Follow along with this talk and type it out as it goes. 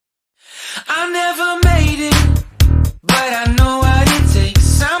but I know what it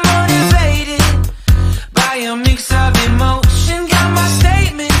takes. I'm motivated by a mix of emotion. Got my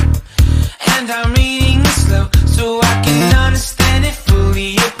statement, and I'm reading it slow so I can understand it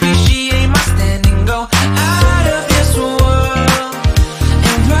fully. Appreciate my standing, go out of this world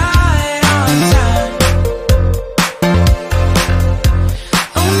and right on time.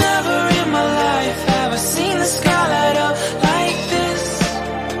 Oh, never in my life have I seen the sky light up like this.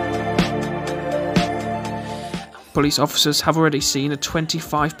 Police officers have already seen a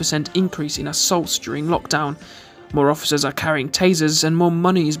 25% increase in assaults during lockdown. More officers are carrying tasers and more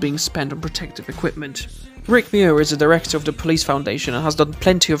money is being spent on protective equipment. Rick Muir is the director of the Police Foundation and has done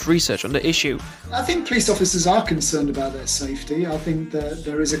plenty of research on the issue. I think police officers are concerned about their safety. I think that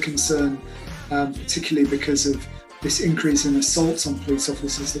there is a concern, particularly because of this increase in assaults on police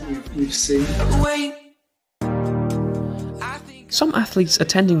officers that we've seen. Some athletes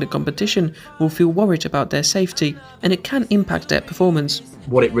attending the competition will feel worried about their safety, and it can impact their performance.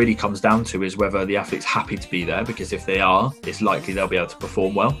 What it really comes down to is whether the athlete's happy to be there, because if they are, it's likely they'll be able to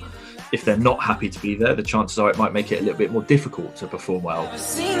perform well. If they're not happy to be there, the chances are it might make it a little bit more difficult to perform well. I've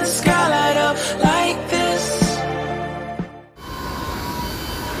seen the sky light up like this.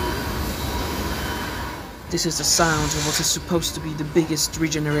 This is the sound of what is supposed to be the biggest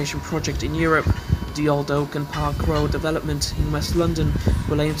regeneration project in Europe. The Old Oak and Park Road development in West London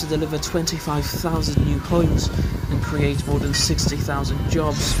will aim to deliver 25,000 new homes and create more than 60,000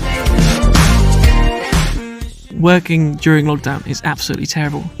 jobs. Working during lockdown is absolutely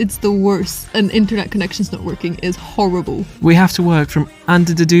terrible. It's the worst, and internet connections not working is horrible. We have to work from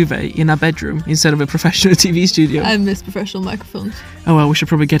under the duvet in our bedroom instead of a professional TV studio. I miss professional microphones. Oh well, we should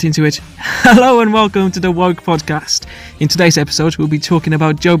probably get into it. Hello and welcome to the Woke Podcast. In today's episode, we'll be talking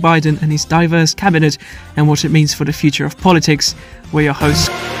about Joe Biden and his diverse cabinet and what it means for the future of politics. We're your hosts.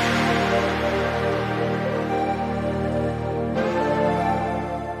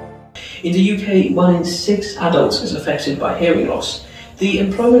 In the UK, 1 in 6 adults is affected by hearing loss. The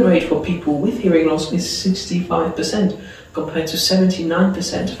employment rate for people with hearing loss is 65%, compared to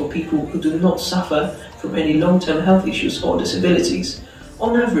 79% for people who do not suffer from any long-term health issues or disabilities.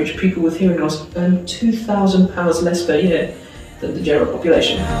 On average, people with hearing loss earn £2,000 less per year than the general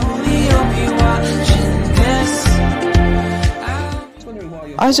population.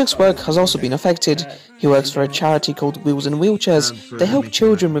 Isaac's work has also been affected. He works for a charity called Wheels and Wheelchairs. They help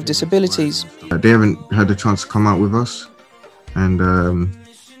children with disabilities. They haven't had the chance to come out with us, and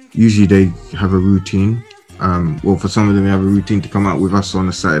usually they have a routine. Well, for some of them, they have a routine to come out with us on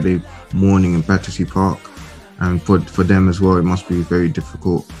a Saturday morning in Battersea Park, and for them as well, it must be very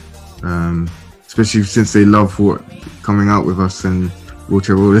difficult, especially since they love coming out with us and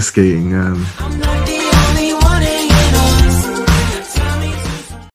wheelchair roller skating.